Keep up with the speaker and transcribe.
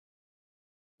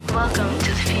Welcome to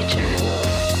the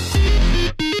future.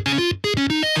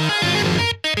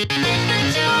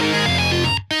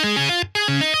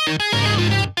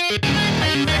 Are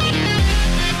you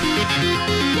ready?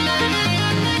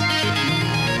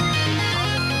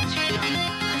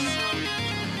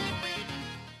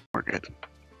 We're good.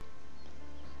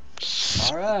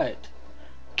 Alright.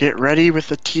 Get ready with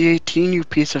the T18, you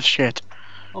piece of shit.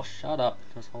 Oh, shut up.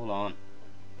 Just hold on.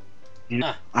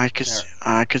 I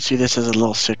could see this as a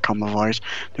little sitcom of ours.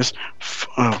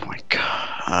 Oh my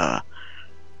god.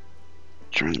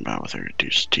 Turn about with a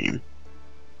reduced team.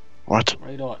 What? What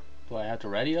are you doing? Do I have to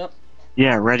ready up?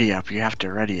 Yeah, ready up. You have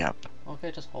to ready up.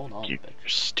 Okay, just hold on, You bitch.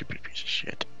 stupid piece of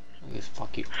shit. Yes,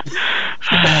 fuck you.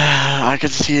 I could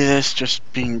see this just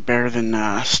being better than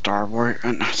Star Wars.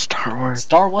 Not Star Wars.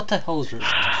 What the hell is yours?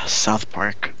 South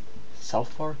Park.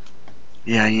 South Park?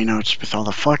 Yeah, you know, it's with all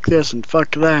the fuck this and fuck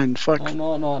that and fuck.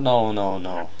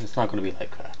 No. It's not gonna be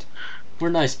like that. We're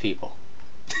nice people.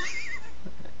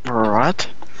 What?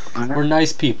 We're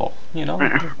nice people, you know?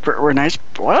 We're nice.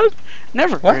 What?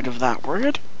 Never What? heard of that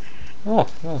word. Oh,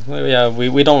 yeah,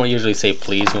 we don't usually say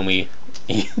please when we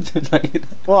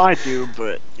Well, I do,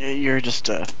 but you're just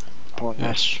a poor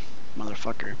ass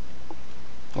motherfucker.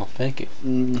 Oh, thank you.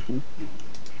 Mm-hmm.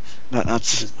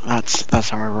 That's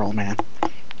how I roll, man.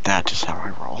 That's just how I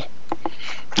roll.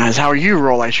 That's how you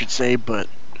roll, I should say, but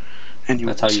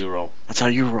anyway. That's how you roll. That's how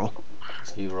you roll.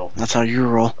 That's how you roll. That's how you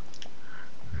roll.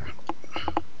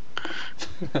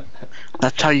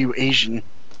 That's how you Asian.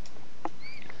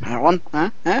 That one?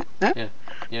 Huh? Huh? Huh? Yeah.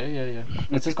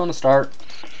 It's just gonna start.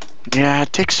 Yeah,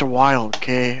 it takes a while,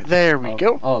 okay? There we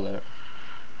go. Oh, there.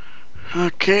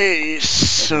 Okay,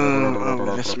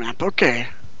 so this map. Okay,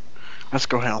 let's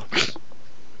go hell.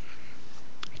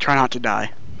 Try not to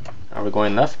die. Are we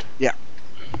going left? Yeah.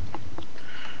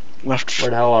 Left. Where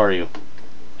the hell are you?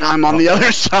 I'm on the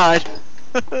other side.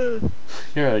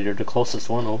 You're the closest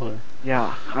one over there.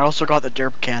 Yeah, I also got the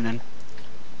derp cannon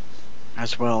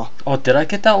as well. Oh, did I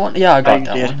get that one? Yeah, I got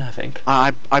that did. one, I think.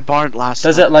 I bought it last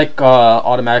Does time. it like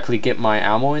automatically get my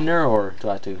ammo in there, or do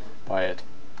I have to buy it?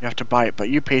 You have to buy it, but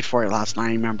you paid for it last night,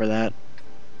 remember that?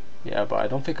 Yeah, but I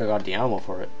don't think I got the ammo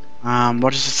for it.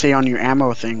 What does it say on your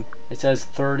ammo thing? It says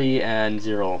 30 and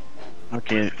 0.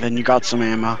 Okay, then you got some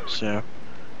ammo, so.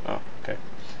 Oh, okay.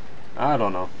 I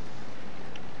don't know.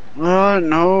 Oh,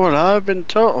 no, what I've been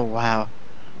told. Oh, wow.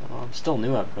 I'm still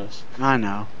new at this. I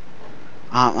know.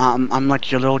 I'm like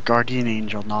your little guardian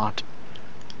angel, not.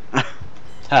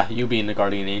 Ha, you being the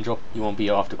guardian angel, you won't be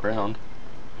off the ground.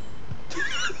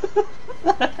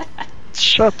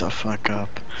 Shut the fuck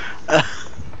up.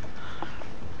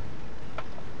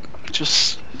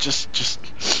 Just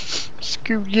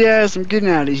scoot. Yes, I'm getting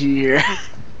out of here.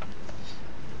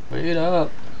 Wait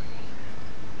up.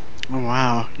 Oh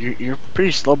wow, you're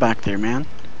pretty slow back there, man.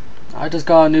 I just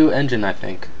got a new engine, I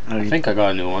think. Oh, I think I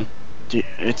got a new one.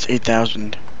 It's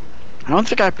 8,000. I don't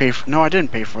think I paid for. No, I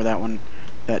didn't pay for that one,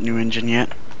 that new engine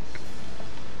yet.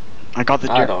 I got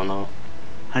the. I don't know.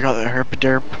 I got the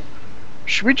herpaderp.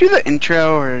 Should we do the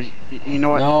intro, or you know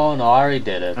what? No, I already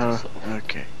did it. Oh, So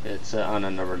okay. it's on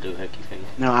a never do hickey thing.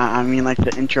 No, I mean like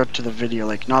the intro to the video,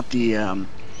 like not the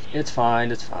It's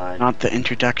fine, it's fine. not the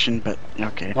introduction, but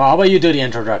okay. Well, how about you do the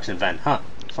introduction, then? Huh?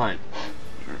 Fine.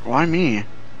 Why me?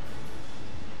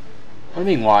 What do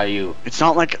you mean, why you? It's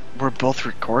not like we're both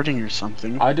recording or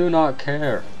something. I do not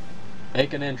care.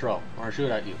 Make an intro, or I shoot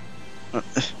at you.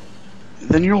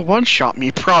 Then you'll one-shot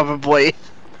me, probably.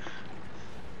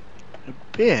 A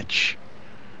bitch.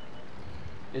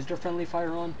 Is there friendly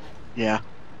fire on? Yeah,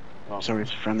 Oh. so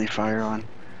it's friendly fire on.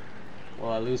 Will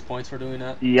I lose points for doing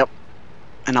that? Yep.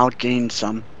 And I'll gain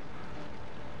some.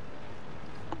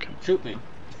 Shoot me.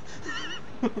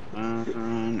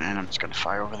 And I'm just gonna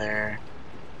fire over there.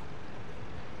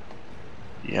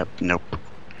 Yep, nope.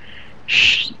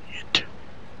 Shit.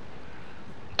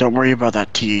 Don't worry about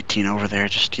that T18 over there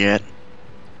just yet.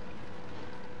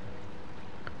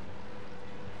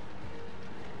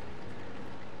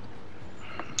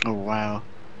 Oh wow.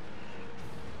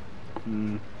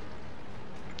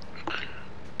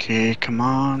 Okay, come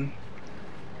on.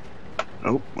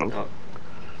 Oh.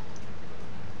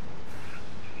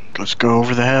 Let's go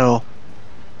over the hill.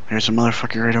 There's a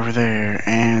motherfucker right over there,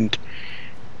 and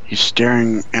he's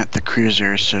staring at the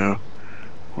cruiser, so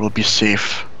we'll be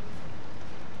safe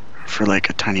for like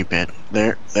a tiny bit.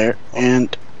 There,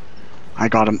 and I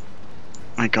got him.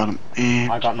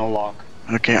 And I got no lock.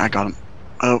 okay, I got him.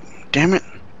 Oh, damn it.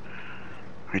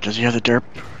 Wait, does he have the derp?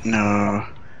 No.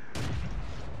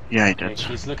 Yeah, he Okay, does.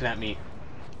 he's looking at me.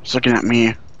 He's looking at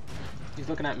me. He's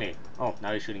looking at me. Oh,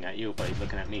 now he's shooting at you, but he's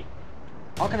looking at me.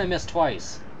 How can I miss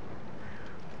twice?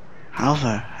 How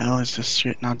the hell is this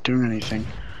shit not doing anything?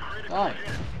 Die.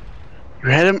 You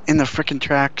hit him in the frickin'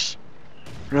 tracks?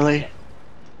 Really?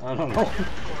 I don't know.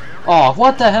 Oh,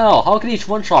 what the hell? How could he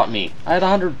one-shot me? I had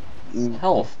 100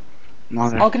 health.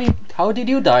 Mother. How can he? How did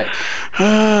you die?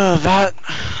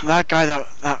 that guy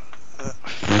that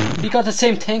He got the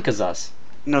same tank as us.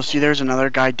 no, see, there's another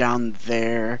guy down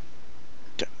there.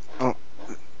 Oh,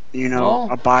 you know,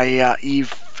 Oh. by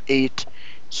Eve 8.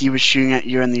 He was shooting at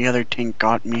you, and the other tank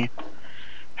got me.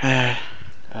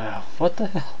 What the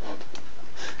hell?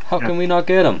 How can we not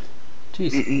get him?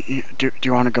 Jeez. Do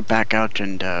you want to go back out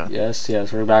and Yes,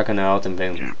 we're backing out and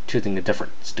then Yeah. choosing a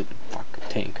different stupid fucking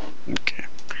tank. Okay.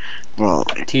 Well,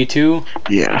 T2,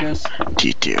 I yeah, guess.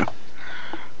 T2.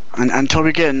 Until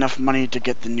we get enough money to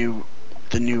get the new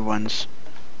ones.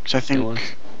 'Cause I New ones?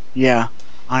 think, yeah,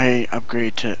 I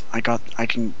upgrade to. I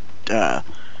can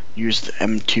use the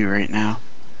M2 right now.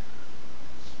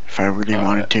 If I really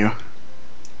wanted to.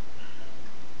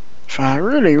 If I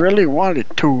really wanted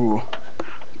to.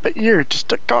 But you're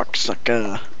just a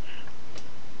cocksucker.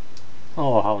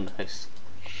 Oh, how nice.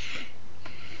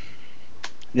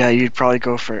 Yeah, you'd probably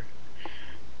go for.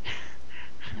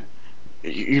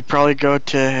 You'd probably go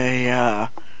to a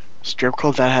strip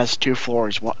club that has 2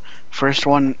 floors. First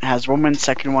one has women,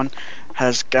 second one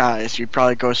has guys. You'd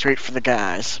probably go straight for the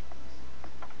guys.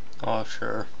 Oh,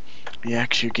 sure. Yeah,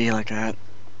 'cause you're gay like that.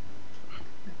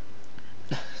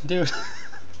 Dude.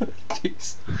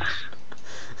 Jeez.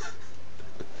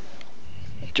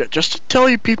 Just to tell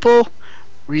you people,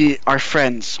 we are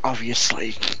friends,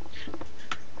 obviously.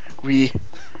 We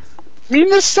mean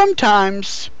this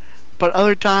sometimes, but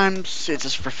other times it's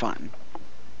just for fun.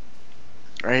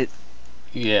 Right?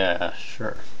 Yeah,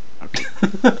 sure. Okay.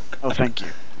 Oh, thank you.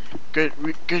 Good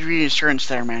reassurance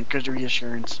there, man. Good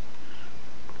reassurance.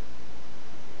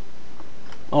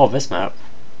 Oh, this map.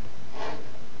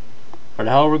 Where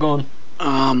the hell are we going?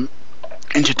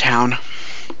 Into town.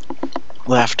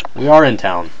 Left. We are in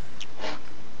town.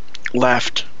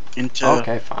 Left. Into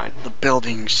Okay, fine. the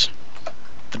buildings.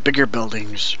 The bigger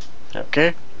buildings. Yep.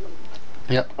 Okay?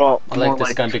 Yep. Well, I more like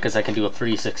this gun because I can do a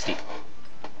 360.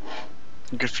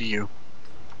 Good for you.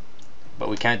 But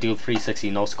we can't do a 360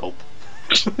 no scope.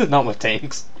 Not with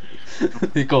tanks.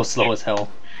 It goes slow as hell.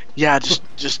 Yeah,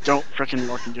 just don't frickin'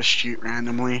 look and just shoot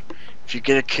randomly. If you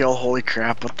get a kill, holy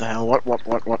crap, what the hell?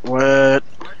 What?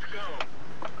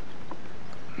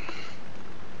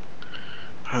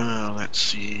 Let's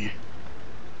see.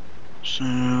 So,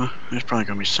 there's probably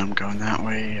gonna be some going that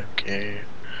way, okay.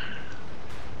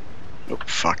 Oh,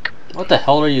 fuck. What the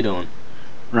hell are you doing?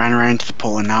 Ran right into the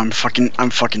pole and now I'm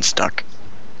fucking stuck.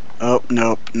 Oh,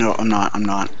 nope, no, I'm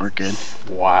not, we're good.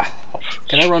 Wow.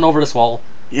 Can I run over this wall?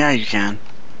 Yeah, you can.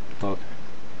 Okay.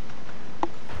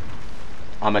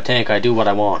 I'm a tank, I do what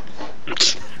I want.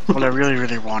 What I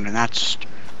really want, and that's...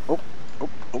 Oh.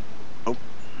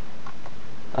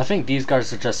 I think these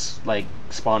guys are just like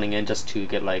spawning in just to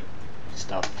get like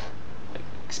stuff. Like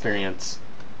experience.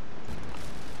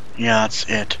 Yeah, that's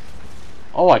it.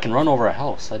 Oh, I can run over a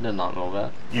house. I did not know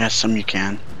that. Yeah, some you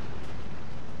can.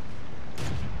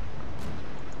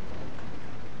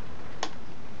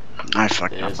 I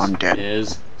fucked up, I'm dead.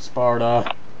 Is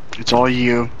Sparta. It's all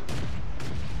you.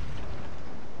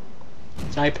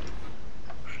 Snipe.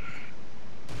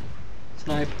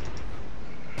 Snipe.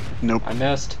 Nope. I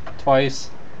missed twice.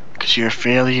 'Cause you're a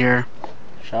failure.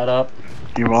 Shut up.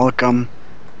 You're welcome.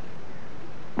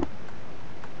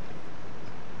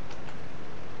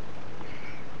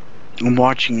 I'm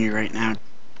watching you right now.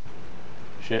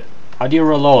 Shit. How do you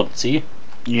reload? See?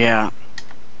 Yeah.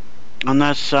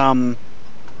 Unless, if Oh,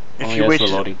 you yeah, wait.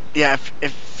 it's reloading. Yeah,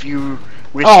 if you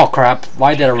wish. Oh crap.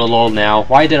 Why did I reload now?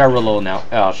 Why did I reload now?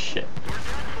 Oh shit.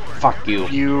 Fuck you.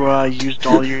 You, used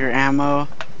all your ammo,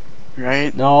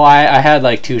 right? No, I had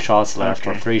like 2 shots left,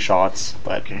 or Okay. 3 shots,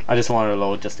 but Okay. I just wanted to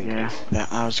reload just in Yeah, case.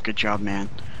 that was a good job, man.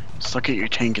 Just look at your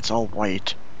tank, it's all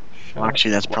white. Shut Well, actually,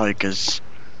 that's probably because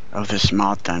of this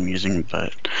mod that I'm using,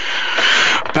 but...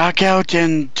 Back out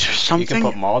and You can something?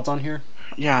 put mods on here?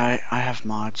 Yeah, I have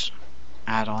mods.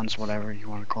 Add-ons, whatever you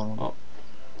want to call them. Oh.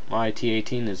 My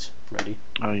T18 is ready.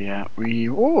 Oh, yeah,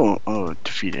 oh,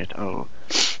 defeated. Oh,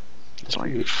 it's all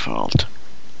your fault.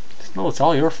 No, it's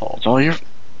all your fault. It's all your...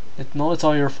 No, it's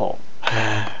all your fault.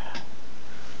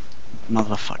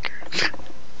 Motherfucker.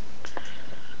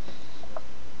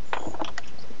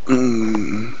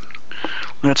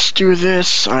 Let's do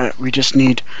this. We just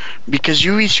need... Because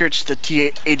you researched the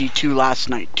T82 last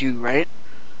night too, right?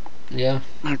 Yeah.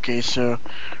 Okay, so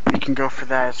we can go for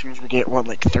that as soon as we get, what,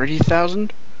 like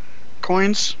 30,000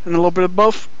 coins and a little bit of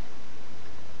both?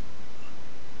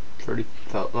 30.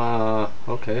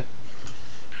 Okay.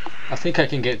 I think I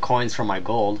can get coins from my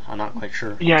gold. I'm not quite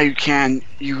sure. Yeah, you can.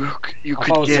 You I could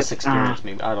thought it was get just experience,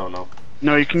 maybe. I don't know.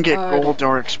 no, you can get I don't- gold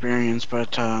or experience,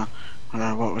 but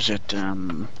what was it?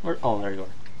 Oh, there you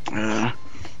go.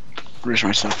 Where's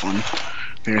my cell phone?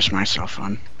 There's my cell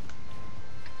phone.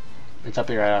 It's up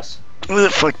your ass.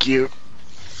 Fuck you.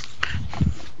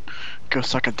 Go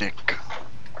suck a dick.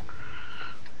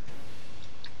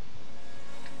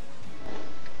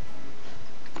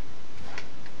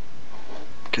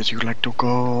 Cause you like to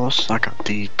go suck a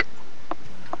dick.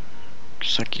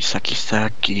 Sucky, sucky,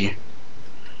 sucky.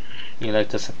 You like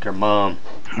to suck your mom.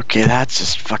 Okay, that's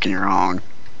just fucking wrong.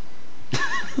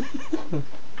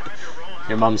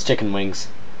 Your mom's chicken wings.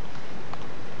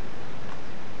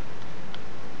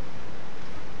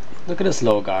 Look at this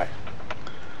little guy.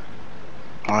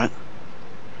 What?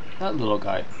 That little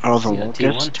guy. Oh, the See a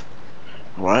tier locust?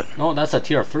 1? What? No, that's a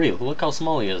tier 3. Look how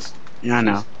small he is. Yeah, I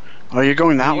know. Oh, you're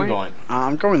going that Where way? you going?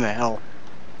 I'm going to hell.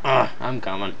 I'm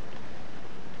coming.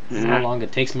 You know how long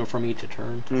it takes me for me to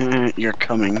turn? You're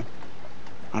coming.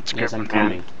 That's a good Yes, I'm one,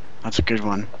 coming. man. That's a good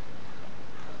one.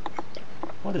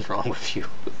 What is wrong with you?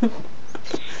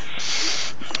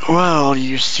 Well,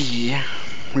 you see,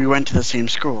 we went to the same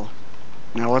school.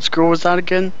 Now, what school was that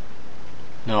again?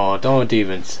 No, don't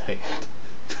even say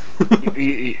it.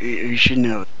 you should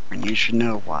know, and you should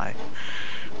know why.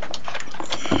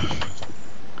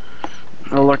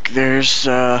 Oh, look, there's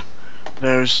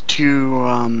those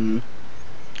two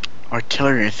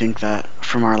artillery, I think, that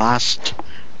from our last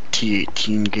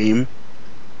T18 game.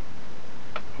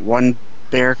 One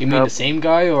bear You mean cub. the same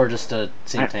guy or just the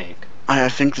same tank? I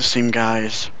think the same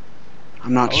guys.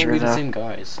 I'm not How sure would it be though. the same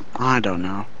guys? I don't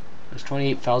know. There's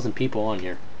 28,000 people on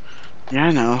here. Yeah,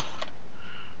 I know.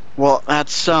 Well,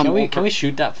 that's Can we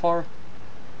shoot that far?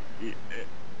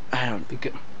 I don't.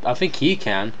 Because I think he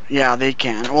can. Yeah, they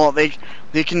can. Well, they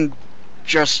can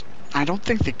just. I don't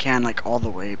think they can like all the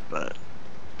way, but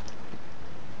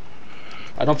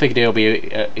I don't think they'll be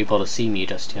able to see me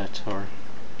just yet. Or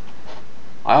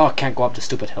I can't go up the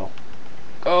stupid hill.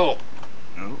 Go.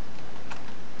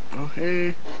 oh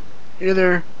hey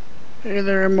there,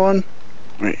 M1.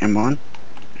 Wait, M1,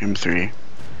 M3,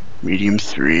 medium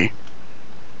 3.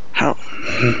 How?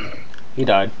 He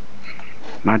died.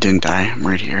 I didn't die. I'm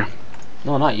right here.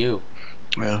 No, not you.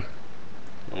 Well,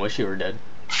 I wish you were dead.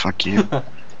 fuck you.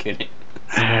 Kidding.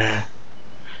 I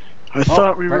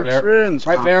thought we were friends.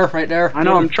 Right there, right there. I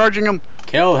know. I'm charging him.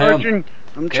 Kill him.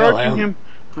 I'm Kill charging him.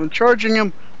 I'm charging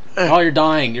him. Oh, you're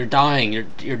dying. You're dying.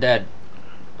 You're dead.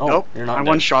 Oh, Nope. you're not I dead.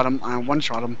 one-shot him. I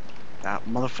one-shot him. That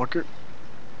motherfucker.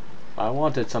 I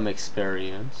wanted some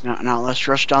experience. Now let's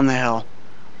rush down the hill.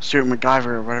 Shoot MacGyver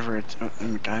or whatever it's.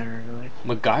 MacGyver, really?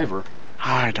 MacGyver.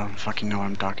 I don't fucking know what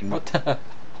I'm talking about. What the?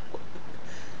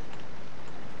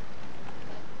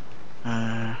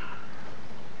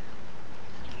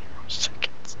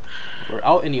 Seconds. We're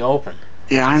out in the open.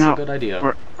 Yeah, I That's know. a good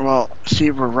idea.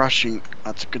 See, we're rushing.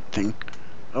 That's a good thing.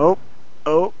 Oh.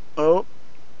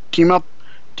 Team up.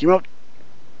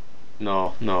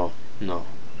 No.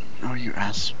 Oh, you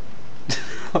ass.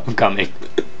 I'm coming.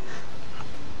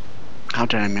 How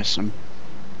did I miss him?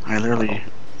 I literally.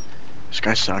 Uh-oh. This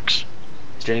guy sucks.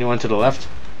 Is there anyone to the left?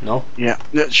 No? Yeah,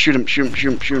 shoot him.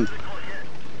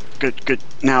 Good.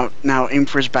 Now aim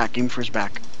for his back.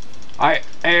 I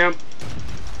am.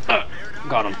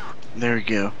 Got him. There we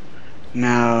go.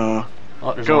 Now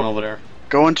Oh, there's Go. one over there.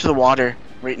 go into the water.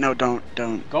 Wait, no, don't.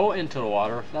 Go into the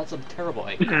water. That's a terrible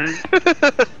idea.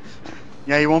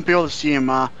 Yeah, you won't be able to see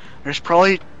him. There's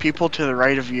probably people to the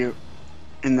right of you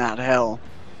in that hell.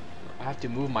 I have to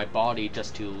move my body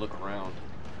just to look around.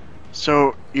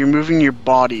 So you're moving your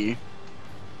body.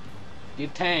 You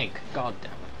tank. God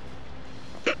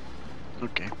damn it.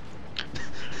 Okay.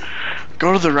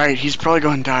 Go to the right. He's probably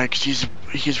going to die because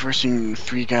he's versing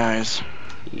 3 guys.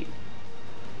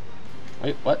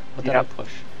 Wait, what? What did Yep. I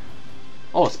push?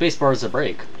 Oh, spacebar is a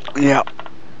break. Yeah.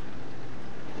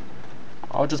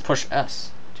 I'll just push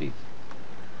S. Jeez.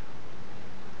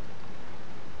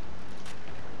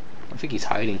 I think he's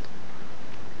hiding.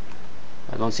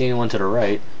 I don't see anyone to the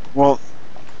right. Well,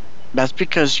 that's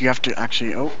because you have to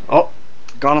actually. Oh, Oh,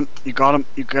 got him. You got him.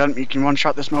 You can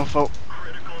one-shot this mofo.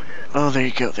 Oh, there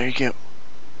you go.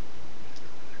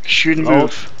 Shoot and Oh.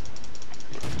 move.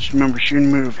 Just remember, shoot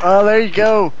and move. Oh, there you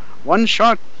go. One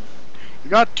shot. You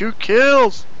got 2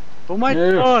 kills. Oh my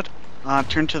Yeah. god.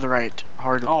 Turn to the right.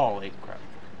 Hard. holy crap.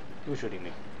 Who's shooting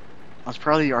me? That's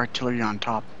probably artillery on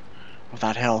top of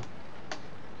that hill.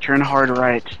 Turn hard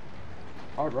right.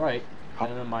 Hard right. Oh.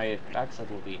 And then my backside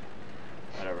will be.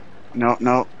 Whatever.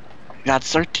 No.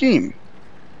 That's our team.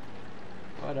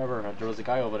 Whatever. There was a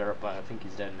guy over there, but I think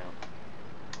he's dead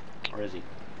now. Or is he?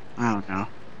 I don't know.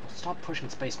 Stop pushing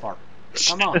spacebar.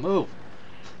 Come on, move.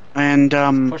 And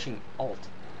Pushing Alt.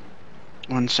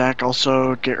 one sec.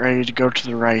 Also, get ready to go to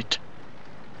the right.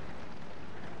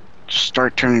 Just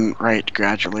start turning right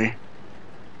gradually.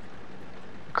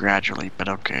 Gradually, but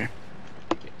okay.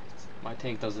 Okay. My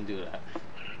tank doesn't do that.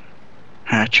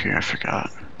 Actually, I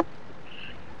forgot.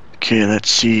 Okay, let's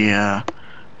see.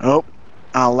 Oh,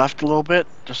 left a little bit.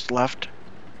 Just left.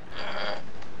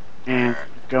 And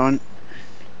going.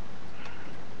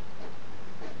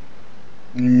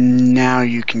 Now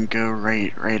you can go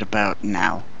right about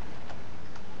now.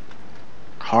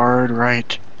 Hard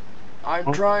right.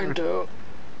 I'm trying to.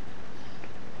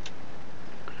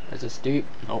 Is this deep?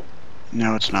 Nope.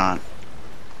 No, it's not.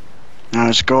 Now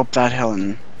let's go up that hill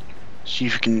and see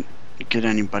if you can get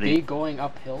anybody. Be going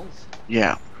up hills?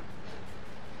 Yeah.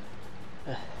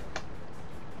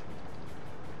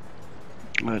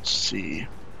 Let's see.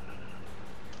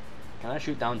 Can I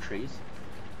shoot down trees?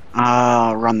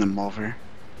 Run them over.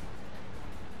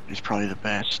 It's probably the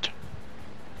best.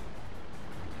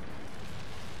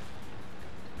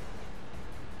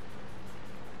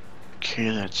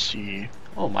 Okay, let's see.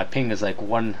 Oh, my ping is like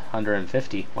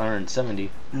 150, 170.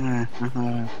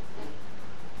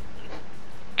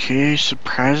 Okay,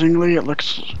 surprisingly, it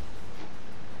looks.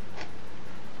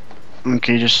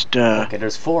 Okay, just Okay,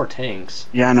 there's 4 tanks.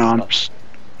 Yeah, no, I'm just.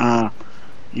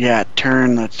 Yeah,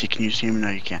 turn. Let's see. Can you see him? No,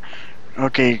 you can't.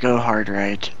 Okay, go hard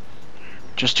right.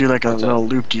 Just do like a What's little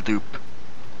loop-de-loop.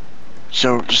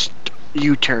 So just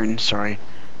U-turn. Sorry,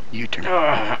 U-turn.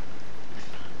 There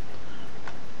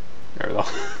we go.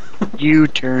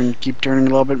 U-turn. Keep turning a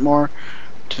little bit more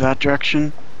to that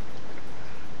direction.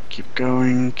 Keep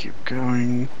going. Keep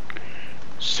going.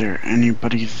 Is there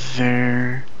anybody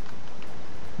there?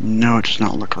 No, it does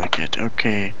not look like it.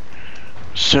 Okay.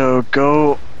 So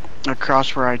go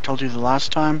across where I told you the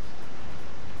last time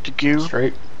to go.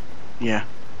 Straight? Yeah.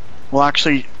 Well,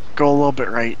 actually, go a little bit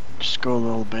right. Just go a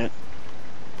little bit.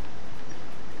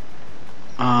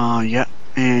 Yeah.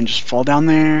 And just fall down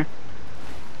there.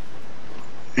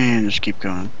 And just keep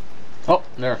going. Oh,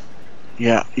 there.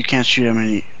 Yeah, you can't shoot him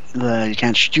any. You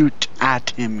can't shoot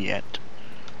at him yet.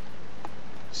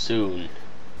 Soon.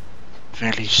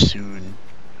 Very soon.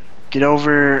 Get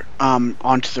over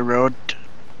onto the road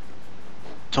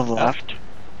to the left.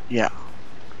 Yeah.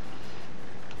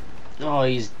 Oh,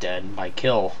 he's dead. My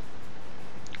kill.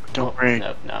 Don't worry.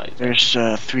 No, no, he's dead. There's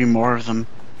 3 more of them.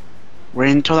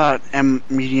 Wait until that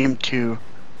medium 2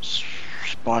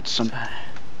 spots some.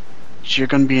 So you're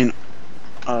gonna be in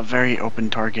a very open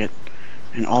target,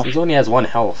 and all. He only has 1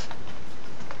 health.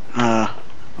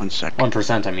 1 sec.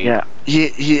 1%, I mean. Yeah,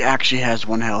 he actually has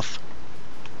 1 health.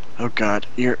 Oh god,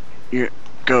 you're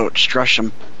go just rush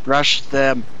them, rush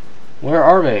them. Where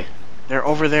are they? They're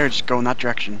over there. Just go in that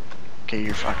direction. Okay,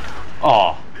 you're fucked.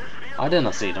 Oh, I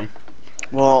didn't see them.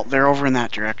 Well, they're over in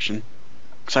that direction.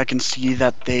 Cause I can see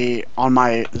that they on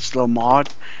this little mod.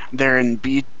 They're in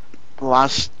B. The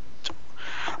last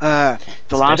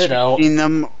it out. seen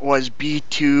them was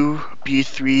B2,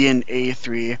 B3, and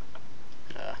A3.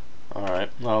 Yeah. All right.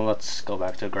 Well, let's go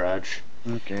back to garage.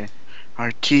 Okay.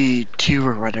 Our T2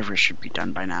 or whatever should be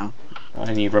done by now.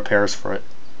 I need repairs for it.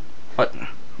 What?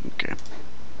 Okay.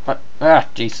 What? Ah,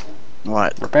 jeez.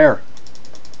 What? Repair.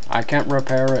 I can't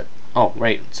repair it. Oh,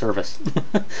 wait. Service.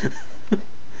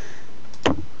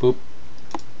 Boop.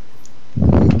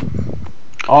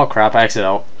 Oh, crap. I exited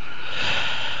out.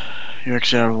 You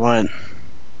exited out of what?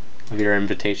 Of your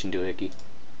invitation to Hickey.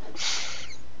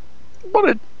 What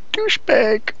a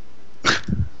douchebag.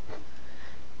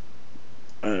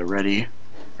 Ready?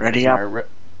 Ready up?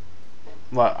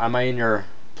 What? Am I in your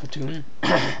platoon?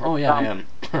 Oh, yeah, I am.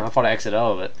 I thought I exited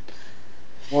out of it.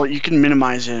 Well, you can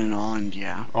minimize it and all, and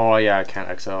yeah. Oh, yeah, I can't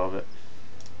exit out of it.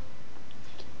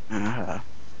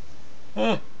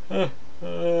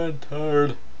 I'm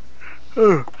tired.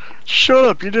 Oh, shut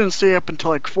up! You didn't stay up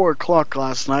until like 4 o'clock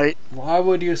last night. Why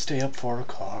would you stay up 4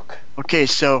 o'clock? Okay,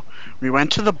 so we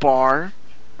went to the bar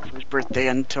for his birthday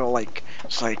until like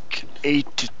it's like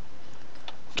 8 to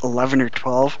 11 or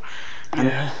 12, and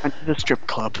Yeah. then went to the strip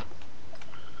club.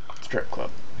 Strip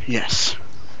club. Yes.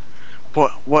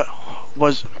 What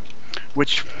was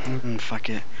which fuck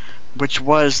it, which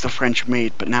was the French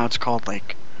maid, but now it's called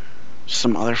like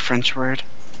some other French word.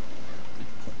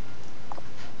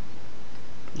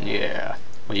 Yeah.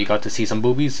 Well, you got to see some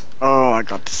boobies? Oh, I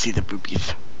got to see the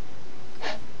boobies.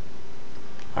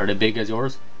 Are they big as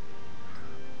yours?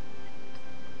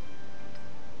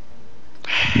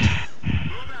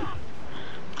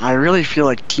 I really feel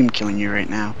like team killing you right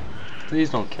now. Please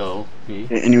don't kill me.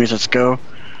 Anyways, let's go.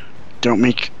 Don't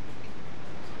make.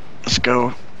 Let's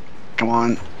go. Come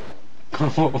on,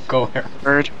 Go here.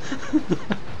 bird.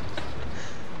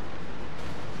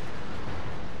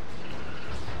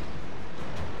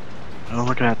 Oh,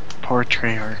 look at that poor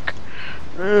Treyarch.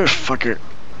 Ugh, fucker.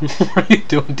 What are you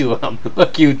doing to him?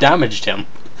 Look, you damaged him.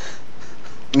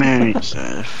 Man, he's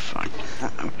fuck.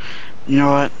 You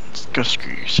know what? Go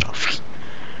screw yourself.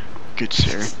 Good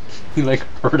sir. You like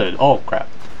hurt it. Oh crap.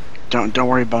 Don't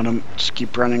worry about him. Just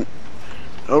keep running.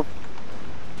 Oh.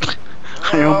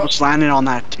 I almost landed on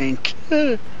that tank.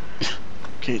 Okay,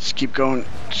 just keep going.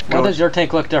 Just Why go. does your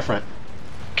tank look different?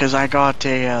 Cause I got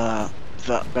a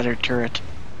the better turret.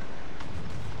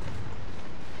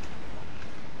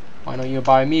 Why don't you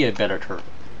buy me a better turret?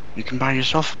 You can buy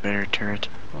yourself a better turret.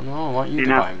 Oh no, I want you Okay, to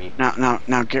now, buy me.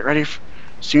 Now, get ready. As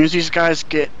soon as these guys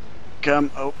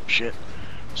come. Oh shit!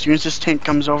 As soon as this tank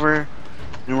comes over,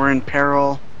 and we're in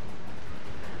peril.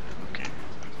 Okay.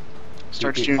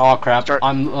 Start shooting. Oh crap! Start.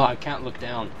 I can't look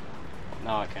down.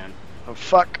 Now I can. Oh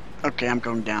fuck. Okay, I'm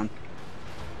going down.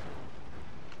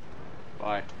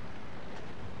 Bye.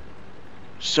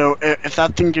 So if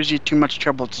that thing gives you too much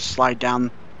trouble to slide down,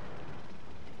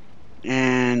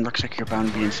 and looks like you're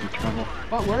bound to be in some trouble.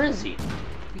 But where is he?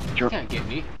 He Sure. can't get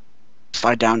me.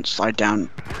 Slide down, slide down.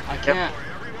 I can't.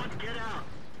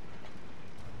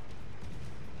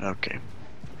 Okay.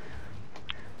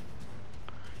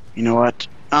 You know what?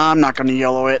 I'm not gonna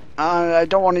yellow it. I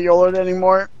don't want to yellow it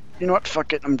anymore. You know what?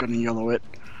 Fuck it. I'm gonna yellow it.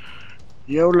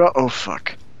 YOLO. Oh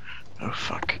fuck. Oh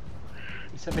fuck.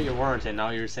 You said that you weren't, and now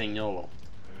you're saying YOLO.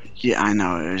 Yeah, I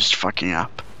know. It was fucking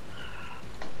up.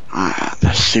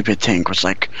 The stupid tank was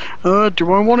like,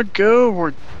 do I want to go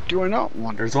or do I not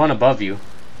want to? There's one above you.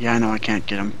 Yeah, I know. I can't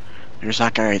get him. There's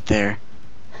that guy right there.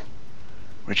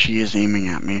 Which he is aiming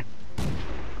at me.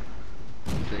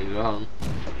 There you go.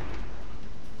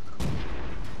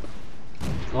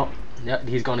 Oh, yeah,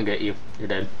 he's gonna get you. You're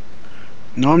dead.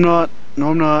 No, I'm not. No,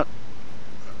 I'm not.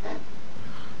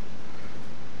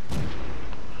 I'm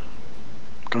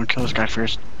gonna kill this guy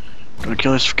first. I'm gonna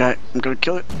kill this guy. I'm gonna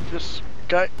kill this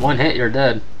guy. One hit, you're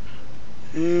dead.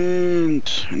 And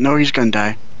no, he's gonna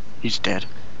die. He's dead.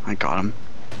 I got him.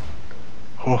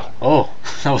 Oh, Oh,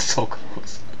 that was so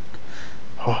close.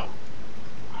 oh.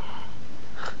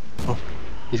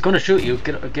 He's gonna shoot you.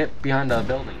 Get behind the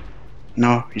building.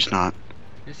 No, he's not.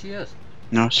 Yes, he is.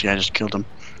 No, see, I just killed him.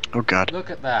 Oh god. Look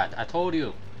at that. I told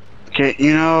you. Okay,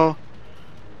 you know,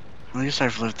 at least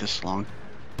I've lived this long.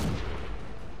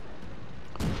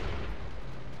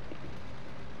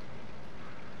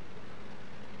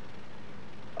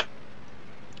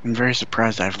 I'm very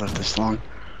surprised I've lived this long,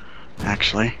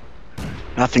 actually.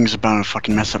 Nothing's about to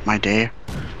fucking mess up my day.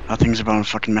 Nothing's about to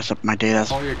fucking mess up my day,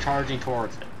 that's... Oh, you're charging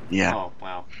towards it. Yeah. Oh,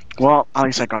 wow. Well, at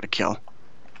least I got a kill.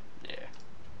 Yeah.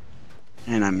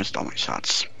 And I missed all my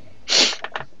shots.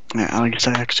 Yeah, at least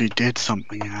I actually did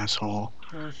something, asshole.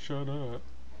 Oh, shut up. Oh,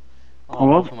 Oh,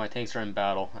 well. both of my tanks are in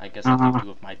battle. I guess I have to do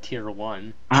with my tier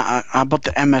 1. How about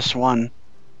the MS-1?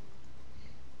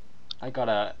 I got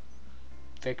a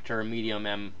Victor Medium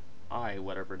MI,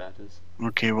 whatever that is.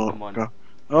 Okay, well, Come on. go.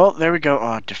 Oh, there we go.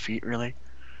 Oh, defeat, really?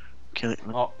 Kill it.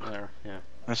 Oh, there, yeah.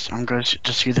 I'm going to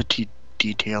just see the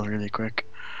detail really quick.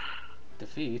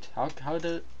 Defeat? How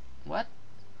did... What?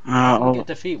 We Oh, get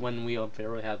defeat when we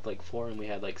already had like 4 and we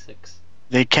had like 6.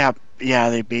 they captured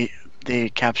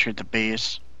the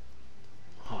base.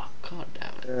 Oh, god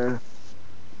damn it.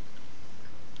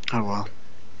 Oh well.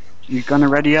 You gonna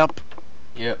ready up?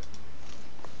 Yep.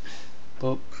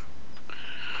 Boop.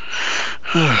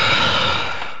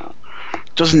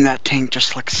 Doesn't that tank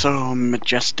just look so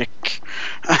majestic?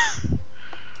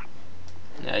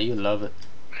 Yeah, you love it.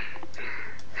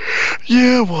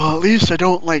 Yeah, well, at least I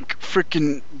don't like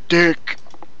frickin' dick.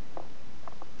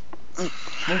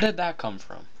 Where did that come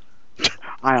from?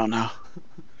 I don't know.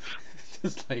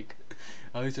 Just like,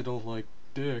 at least I don't like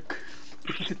dick.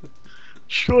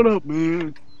 Shut up,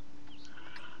 man.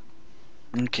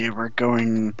 Okay, we're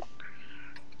going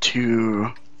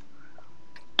to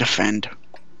defend.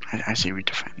 I say we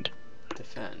defend.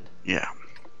 Defend. Yeah.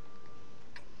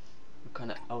 We're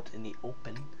kinda out in the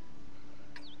open.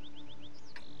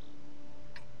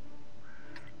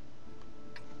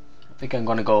 I think I'm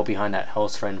gonna go behind that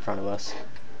house right in front of us.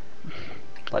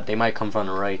 But they might come from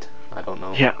the right. I don't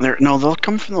know. Yeah, they'll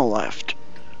come from the left.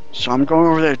 So I'm going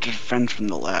over there to defend from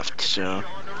the left, so...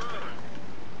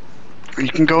 You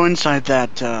can go inside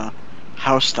that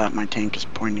house that my tank is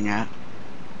pointing at.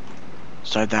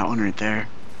 Inside that one right there.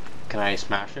 Can I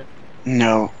smash it?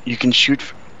 No, you can shoot...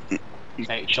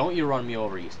 Hey, don't you run me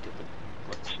over, you stupid...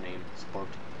 What's his name? Sport.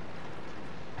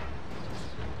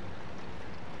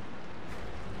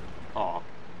 Aw.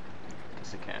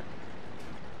 Guess I can't.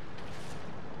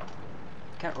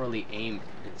 can't really aim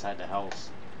inside the house.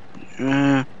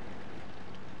 Uh,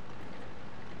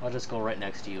 I'll just go right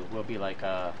next to you. We'll be like,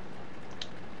 what's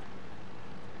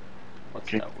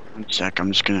okay, that word? 1 sec.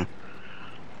 I'm just gonna.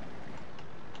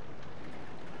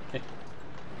 Eh.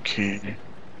 Okay.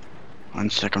 1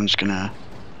 sec. I'm just gonna.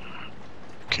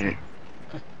 Okay.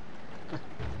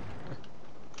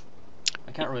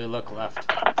 I can't really look left.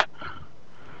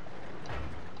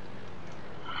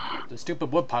 The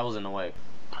stupid wood pile's in the way.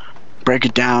 Break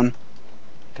it down.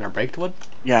 Can I break the wood?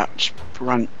 Yeah, just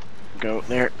run. Go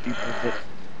there. You broke it.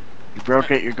 You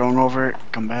broke it. You're going over it.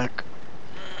 Come back.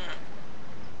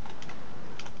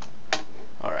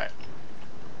 Alright.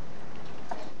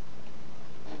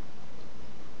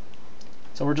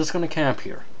 So we're just gonna camp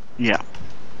here. Yeah.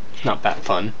 Not that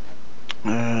fun.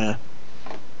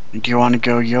 Do you want to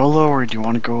go YOLO or do you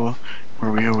want to go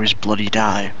where we always bloody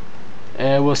die?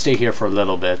 We'll stay here for a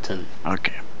little bit, and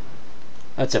Okay.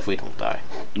 that's if we don't die.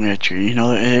 Yeah, true. You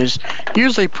know, it is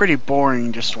usually pretty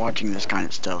boring just watching this kind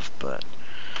of stuff, but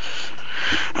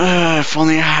if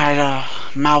only I had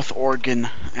a mouth organ,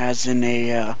 as in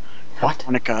a What?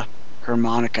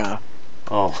 harmonica.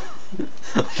 Oh.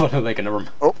 What are they gonna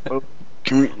Oh,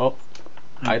 can we? Oh.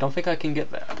 I don't think I can get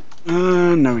that.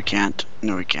 No, we can't.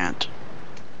 No, we can't.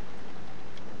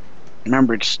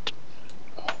 Remember, just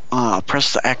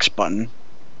press the X button.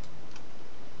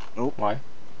 Oh. Why?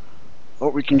 Oh,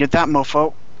 we can get that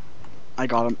mofo. I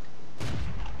got him.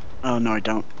 Oh, no, I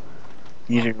don't.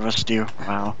 Neither of us do.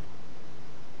 Wow.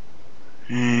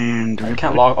 And I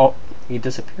can't log. Oh, he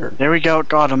disappeared. there we go.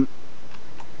 Got him.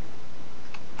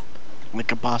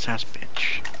 Like a boss ass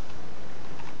bitch.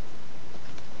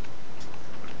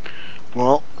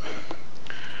 Well,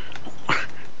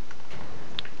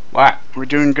 What? we're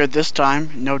doing good this time.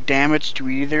 No damage to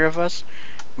either of us.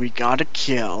 We got a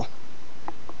kill.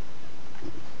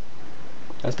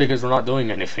 That's because we're not doing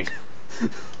anything.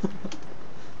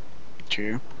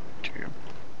 True. True.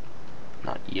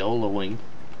 Not YOLOing.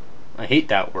 I hate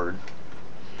that word.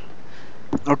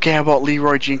 Okay, how about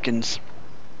Leroy Jenkins?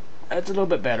 That's a little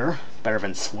bit better. Better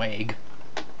than swag.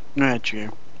 Yeah, true.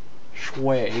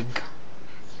 Swag.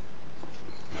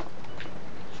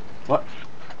 What?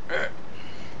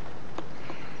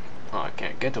 Oh, I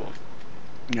can't get to him.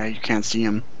 Yeah, you can't see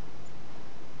him.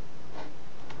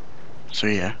 So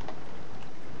yeah.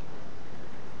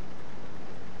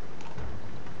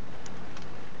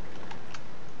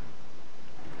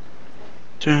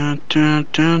 Dun, dun,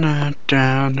 dun, dun,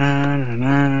 dun, dun,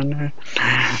 dun, dun.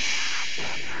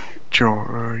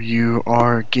 Sure, you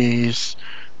are a gaze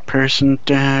person.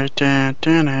 Da, da,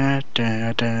 da, da,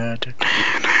 da, da, da.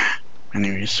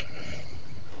 Anyways.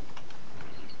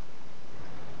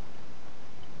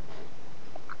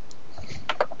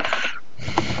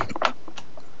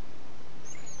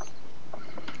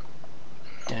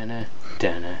 Dana,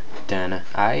 Dana, Dana.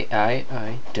 I,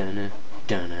 Dana,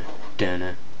 Dana,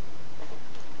 Dana.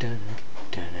 Dana,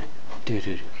 Dana, doo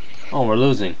doo doo. Oh, we're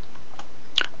losing.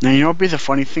 Now, you know what would be the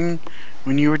funny thing?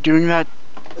 When you were doing that,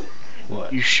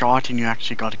 What? you shot and you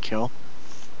actually got a kill.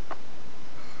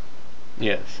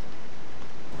 Yes.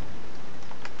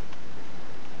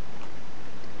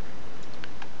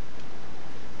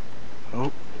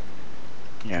 Oh.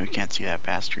 Yeah, we can't see that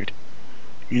bastard.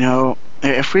 You know,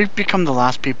 if we become the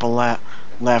last people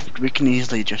left, we can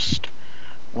easily just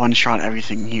one-shot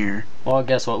everything here. Well,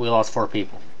 guess what? We lost 4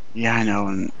 people. Yeah, I know,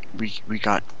 and we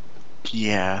got...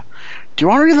 Yeah. Do you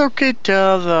want to relocate to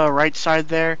the right side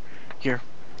there? Here,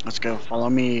 let's go. Follow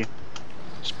me.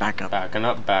 Just back up. Backing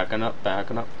up, backing up,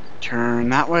 backing up. Turn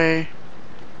that way.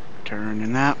 Turn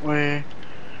in that way.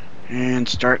 And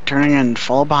start turning and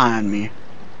follow behind me.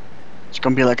 It's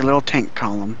gonna be like a little tank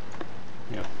column.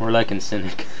 Yeah, we're like in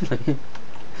Cynic.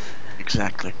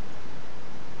 Exactly.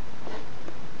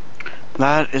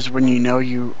 That is when you know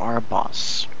you are a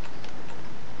boss.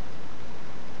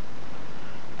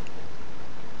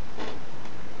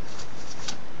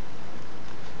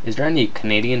 Is there any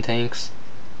Canadian tanks?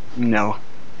 No.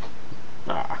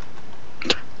 Ah.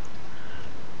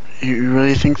 You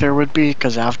really think there would be?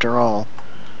 Because after all,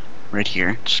 right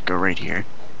here, just go right here.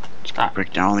 Just Ah.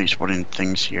 break down all these wooden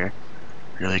things here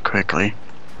really quickly.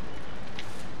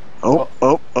 Oh,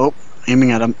 oh,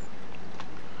 aiming at him.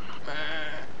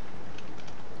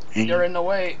 You're in the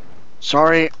way.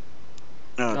 Sorry.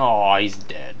 Oh, he's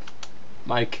dead.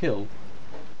 My kill.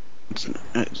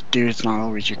 Dude, it's not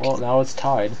always your Well, now it's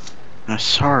tied.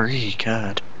 sorry,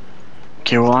 God.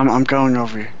 Okay, well, I'm going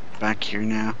over back here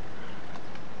now.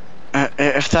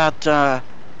 If that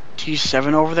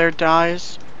T7 over there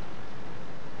dies,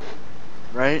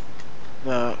 right?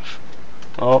 The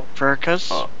Oh. Furcus.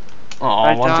 Oh,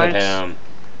 I wanted dies. him.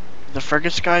 the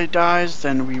Fergus guy dies,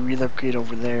 then we relocate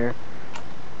over there.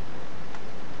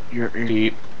 You're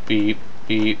Beep, beep,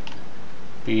 beep,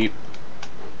 beep.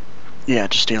 yeah,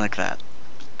 just stay like that.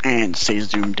 And stay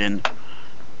zoomed in.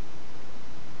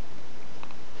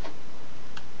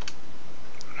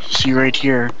 See right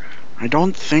here, I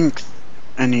don't think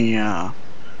any, the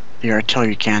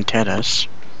artillery can't hit us.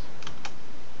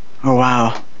 Oh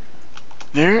wow.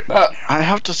 There, I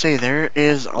have to say, there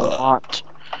is a lot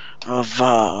of,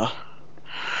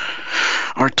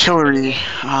 artillery,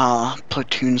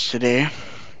 platoons today.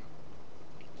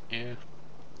 Yeah.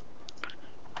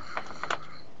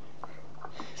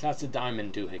 So that's a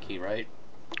diamond doohickey, right?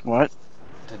 What?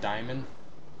 The diamond?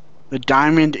 The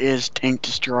diamond is tank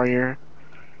destroyer.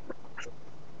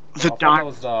 I thought that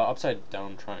was the upside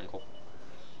down triangle.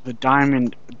 The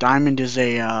diamond is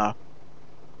a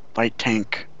light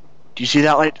tank. Do you see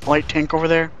that light tank over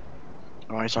there?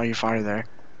 Oh, I saw you fire there.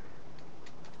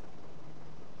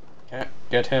 Can't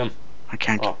get him. I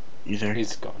can't Oh, either.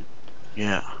 he's gone.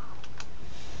 Yeah.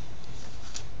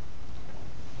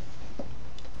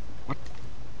 What?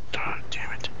 Oh,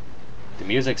 damn it. The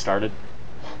music started.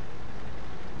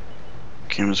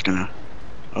 Okay, I'm just gonna.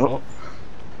 Oh.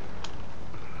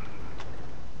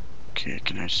 Okay,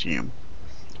 can I see him?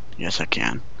 Yes, I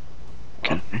can.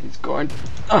 Can I? He's going.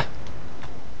 Ah!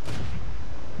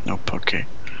 Nope. Okay.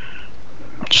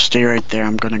 Just stay right there.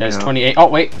 I'm gonna There's go. 28. Oh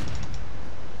wait.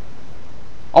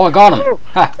 Oh, I got him. Oh!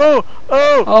 Ha. Oh!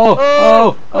 Oh! Oh!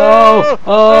 Oh! Oh!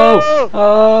 Oh!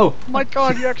 Oh! My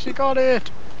God! You actually got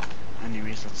it.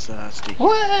 Anyways, let's stay.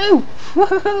 Woo!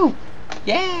 Woohoo!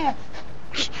 Yeah!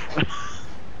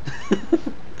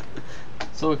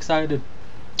 So excited.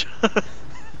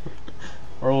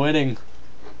 We're winning.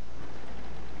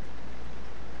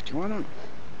 Do you wanna?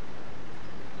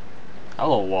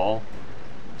 Hello, wall.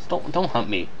 Just don't hunt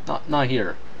me. Not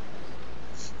here.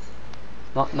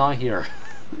 Not here.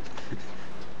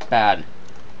 Bad.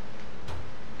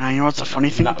 Now you know what's the funny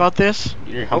thing about this?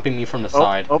 You're humping me from the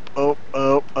side.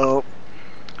 Oh.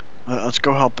 Let's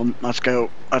go help him. Let's go.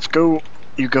 Let's go.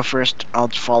 You go first. I'll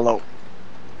just follow.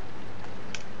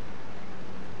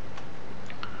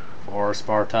 For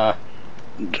Sparta.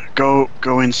 Go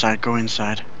inside. Go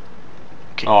inside.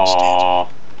 Okay. Aww.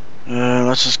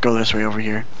 Let's just go this way over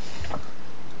here.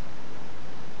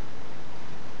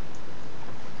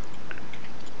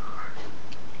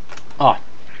 Oh,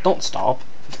 don't stop.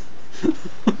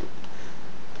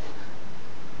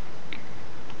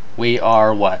 We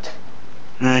are what?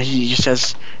 He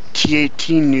says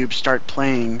T18 noob start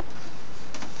playing.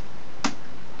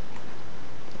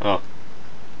 Oh.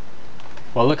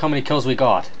 Well, look how many kills we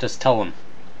got. Just tell him.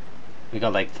 We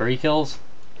got like 3 kills?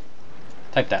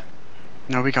 Type that.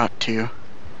 No, we got 2.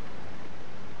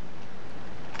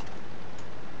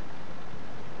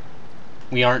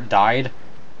 We aren't died?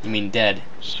 You mean dead?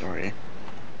 Sorry.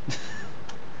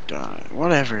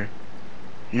 Whatever.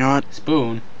 You know what?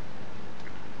 Spoon.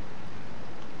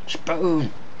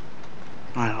 Spoon.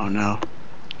 I don't know.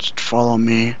 Just follow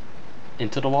me.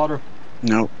 Into the water?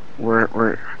 Nope.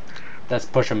 We're Let's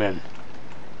push him in.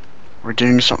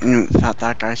 doing something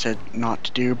that guy said not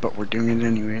to do, but we're doing it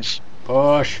anyways.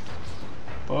 Push.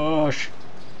 Push.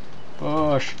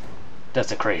 Push.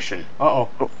 Desecration. Uh-oh.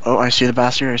 Oh, I see the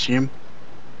bastard. I see him.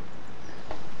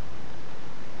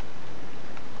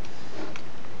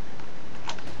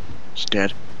 He's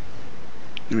dead.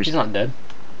 He's not dead.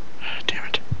 Damn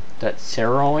it. That's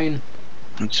Saroin.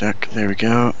 One sec. There we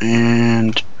go.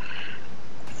 And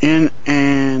in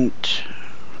and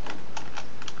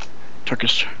took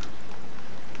us.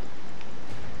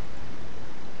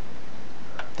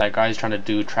 That guy's trying to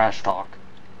do trash talk.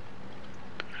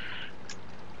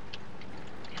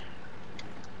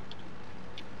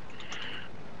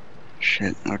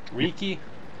 Shit. Okay. Riki?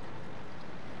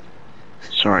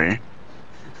 Sorry.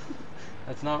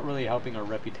 That's not really helping our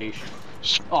reputation.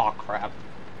 Oh crap.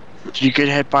 Did you get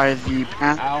hit by the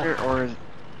panther Ow. or?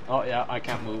 Oh yeah, I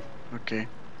can't move. Okay.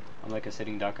 I'm like a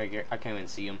sitting duck. I can't even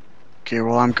see him. Okay.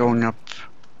 Well, I'm going up.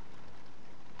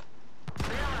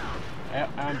 Yeah,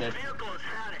 I'm dead.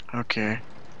 Okay.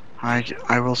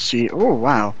 I will see. Oh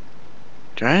wow.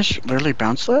 Did I just literally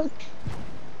bounce that?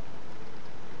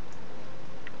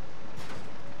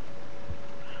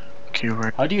 Okay,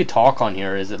 we're How do you talk on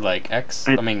here? Is it like X?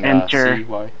 I mean, enter. C,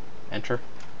 Y? Enter?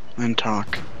 then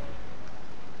talk.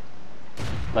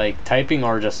 Like typing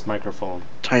or just microphone?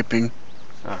 Typing.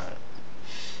 Alright.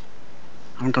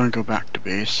 I'm gonna go back to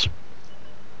base.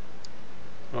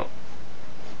 Oh.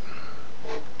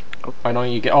 Why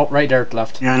don't you get... Oh, right there,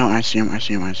 left. Yeah, I know. I see him. I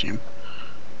see him. I see him.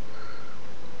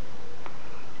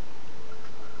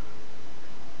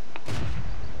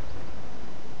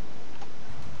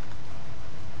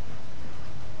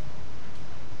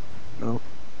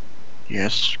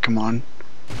 Yes, come on.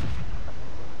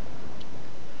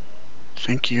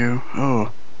 Thank you.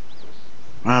 Oh.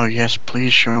 Wow, yes,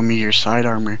 please show me your side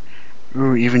armor.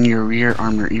 Ooh, even your rear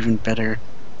armor, even better.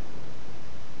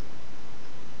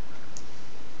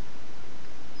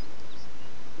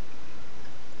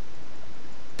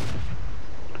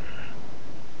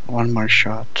 One more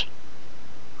shot.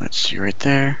 Let's see right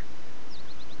there.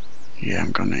 Yeah,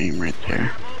 I'm gonna aim right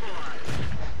there.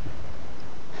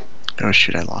 Oh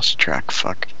shit, I lost track.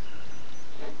 Fuck.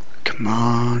 Come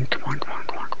on, come on, come on,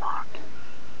 come on, come on.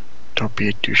 Don't be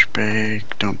a douchebag.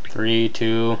 Don't be. 3,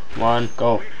 2, 1,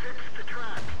 go.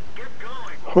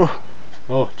 Whew.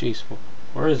 Oh, jeez.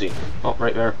 Where is he? Oh,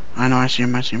 right there. I know, I see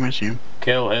him, I see him, I see him.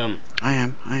 Kill him. I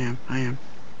am.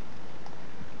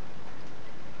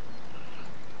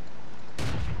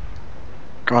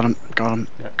 Got him,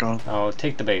 Yeah. got him. Oh,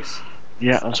 take the base.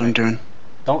 Yeah, that's what I'm doing.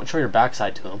 Don't show your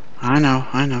backside to him. I know.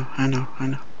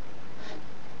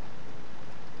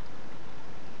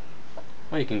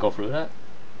 Oh, you can go through that?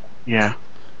 Yeah.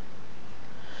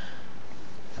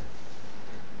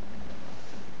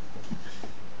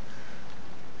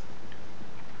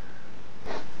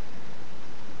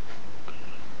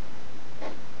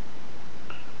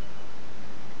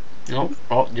 Nope.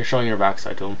 Oh, you're showing your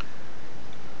backside to him.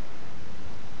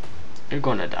 You're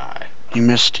gonna die. He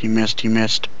missed.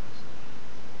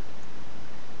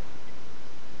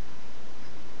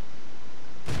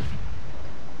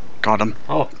 Got him.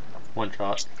 Oh, one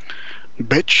shot.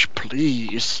 Bitch,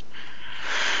 please.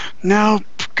 Now,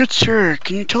 good sir,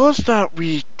 can you tell us that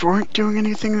we weren't doing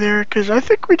anything there? Because I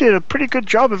think we did a pretty good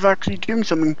job of actually doing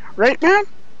something. Right, man?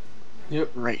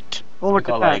 Yep. Right. Well, We look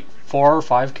got at that. like 4 or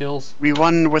 5 kills. We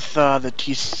won with the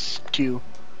T2.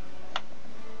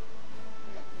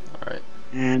 Alright.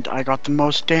 And I got the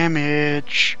most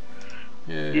damage.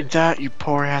 Yeah. Eat that, you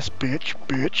poor ass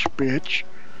bitch.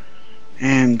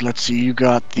 And let's see, you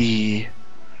got the...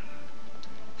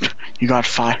 You got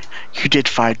 5. You did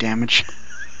 5 damage.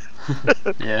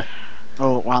 Yeah.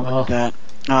 Oh, wow, Well. look at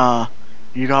that.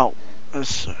 You got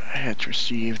this hits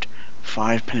received,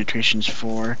 5 penetrations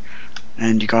 4,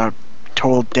 and you got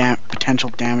total potential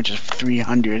damage of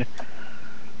 300.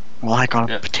 Well, I got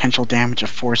Yep. potential damage of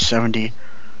 470.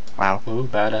 Wow. Ooh,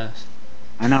 badass.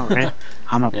 I know, right?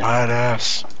 I'm a Yeah.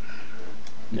 badass.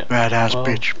 Yeah. Badass Well.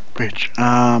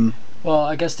 bitch. Well,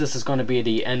 I guess this is going to be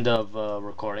the end of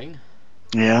recording.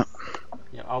 Yeah.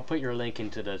 Yeah, I'll put your link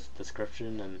into the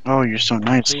description, and Oh, you're so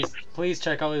nice. please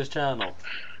check out his channel.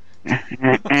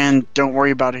 And don't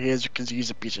worry about his, because he's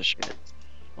a piece of shit.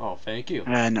 Oh, thank you.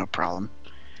 No problem.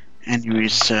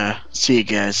 Anyways, see you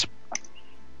guys.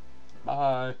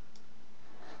 Bye.